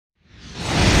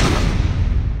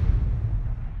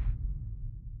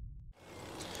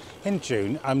In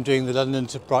June, I'm doing the London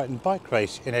to Brighton bike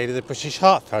race in aid of the British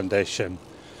Heart Foundation.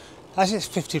 As it's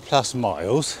 50 plus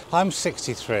miles, I'm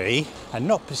 63 and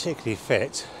not particularly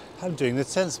fit. I'm doing the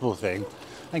sensible thing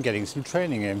and getting some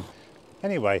training in.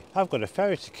 Anyway, I've got a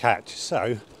ferry to catch,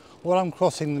 so while I'm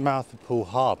crossing the mouth of Poole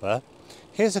Harbour,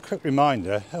 here's a quick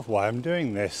reminder of why I'm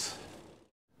doing this.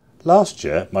 Last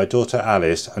year, my daughter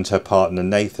Alice and her partner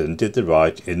Nathan did the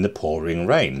ride in the pouring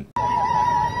rain.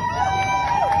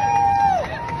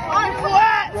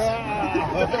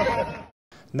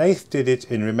 Nath did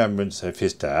it in remembrance of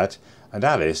his dad and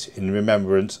Alice in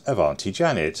remembrance of Auntie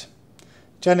Janet.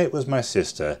 Janet was my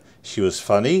sister. She was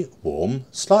funny, warm,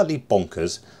 slightly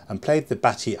bonkers and played the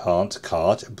batty aunt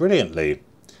card brilliantly.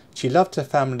 She loved her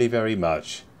family very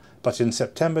much, but in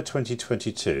September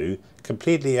 2022,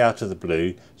 completely out of the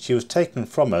blue, she was taken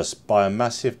from us by a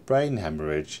massive brain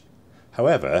hemorrhage.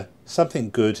 However, something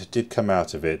good did come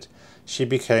out of it. She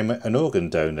became an organ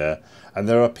donor, and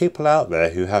there are people out there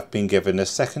who have been given a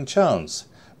second chance,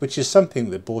 which is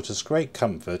something that brought us great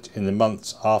comfort in the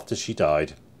months after she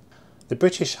died. The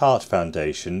British Heart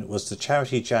Foundation was the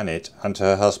charity Janet and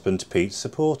her husband Pete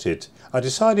supported. I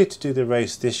decided to do the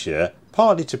race this year,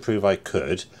 partly to prove I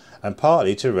could, and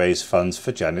partly to raise funds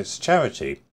for Janet's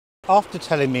charity. After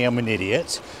telling me I'm an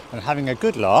idiot and having a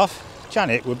good laugh,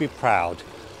 Janet would be proud.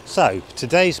 So,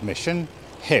 today's mission,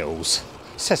 hills,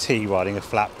 says he riding a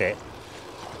flat bit.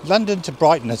 London to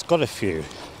Brighton has got a few,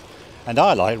 and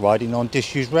I like riding on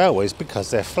disused railways because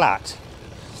they're flat.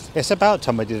 It's about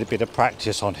time I did a bit of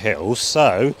practice on hills,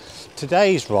 so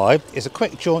today's ride is a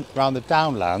quick jaunt around the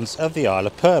downlands of the Isle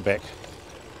of Purbeck.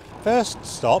 First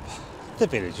stop, the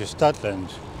village of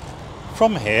Studland.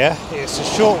 From here, it's a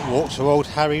short walk to Old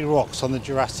Harry Rocks on the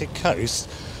Jurassic coast,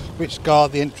 which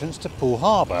guard the entrance to Poole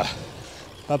Harbour.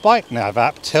 My bike nav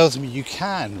app tells me you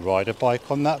can ride a bike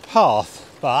on that path,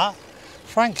 but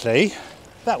frankly,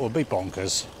 that would be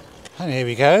bonkers. And here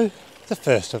we go, the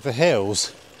first of the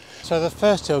hills. So the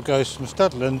first hill goes from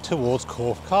Studland towards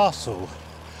Corfe Castle,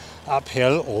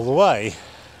 uphill all the way.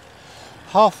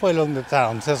 Halfway along the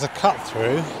downs there's a cut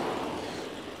through,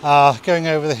 going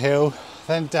over the hill,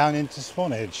 then down into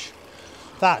Swanage.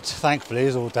 That, thankfully,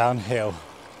 is all downhill.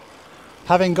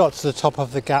 Having got to the top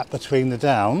of the gap between the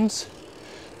downs,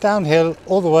 downhill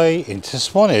all the way into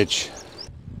Swanage.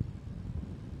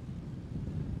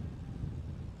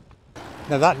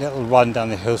 Now that little run down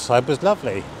the hillside was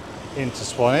lovely. Into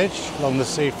Swanage, along the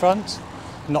seafront,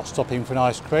 not stopping for an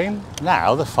ice cream.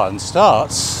 Now the fun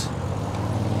starts.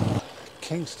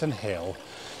 Kingston Hill,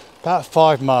 about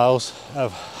 5 miles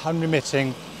of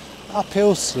unremitting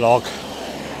uphill slog.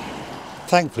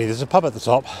 Thankfully there's a pub at the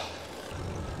top.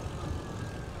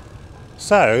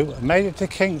 So, I made it to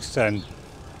Kingston.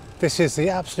 This is the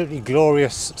absolutely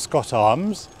glorious Scott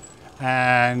Arms,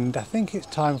 and I think it's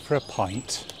time for a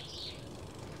pint.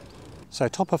 So,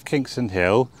 top of Kingston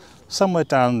Hill, somewhere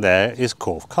down there is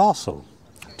Corfe Castle.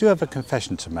 I do have a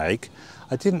confession to make.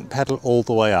 I didn't pedal all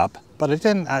the way up, but I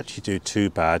didn't actually do too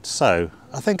bad, so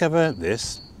I think I've earned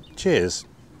this. Cheers.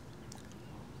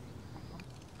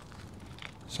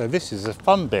 So this is a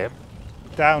fun bit,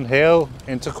 downhill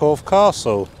into Corfe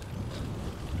Castle.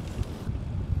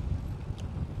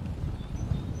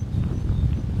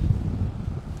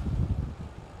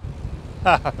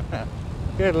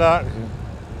 Good luck.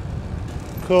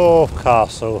 Corfe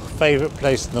Castle, favourite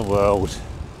place in the world.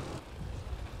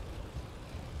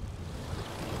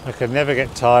 I can never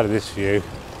get tired of this view.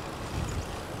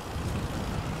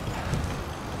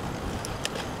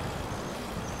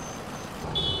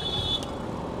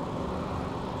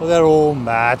 Well, they're all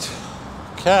mad.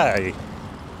 Okay.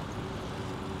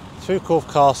 Through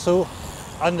Corfe Castle,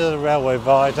 under the railway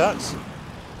viaduct,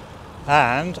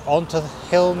 and onto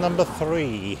hill number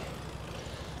 3.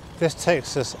 This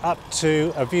takes us up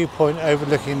to a viewpoint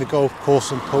overlooking the golf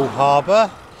course and Poole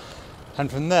Harbour,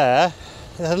 and from there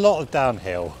there's a lot of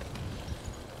downhill,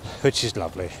 which is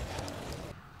lovely.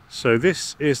 So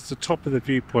this is the top of the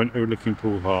viewpoint overlooking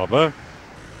Poole Harbour,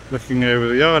 looking over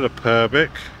the Isle of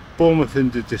Purbeck, Bournemouth in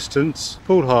the distance,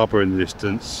 Poole Harbour in the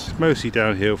distance, mostly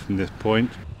downhill from this point.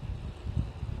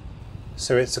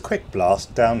 So it's a quick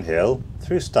blast downhill,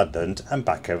 through Studland and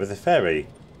back over the ferry.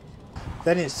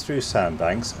 Then it's through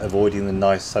sandbanks, avoiding the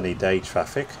nice sunny day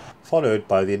traffic, followed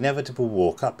by the inevitable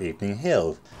walk up Evening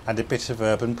Hill and a bit of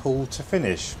urban pool to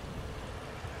finish.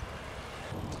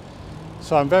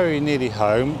 So I'm very nearly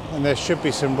home and there should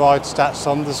be some ride stats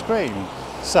on the screen.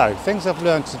 So things I've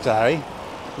learned today.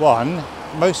 1,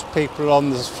 most people on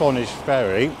the Swanage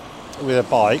ferry with a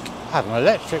bike have an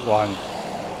electric one.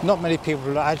 Not many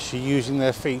people are actually using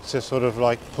their feet to sort of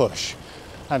like push.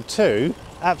 And two,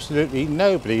 absolutely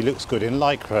nobody looks good in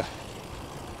lycra.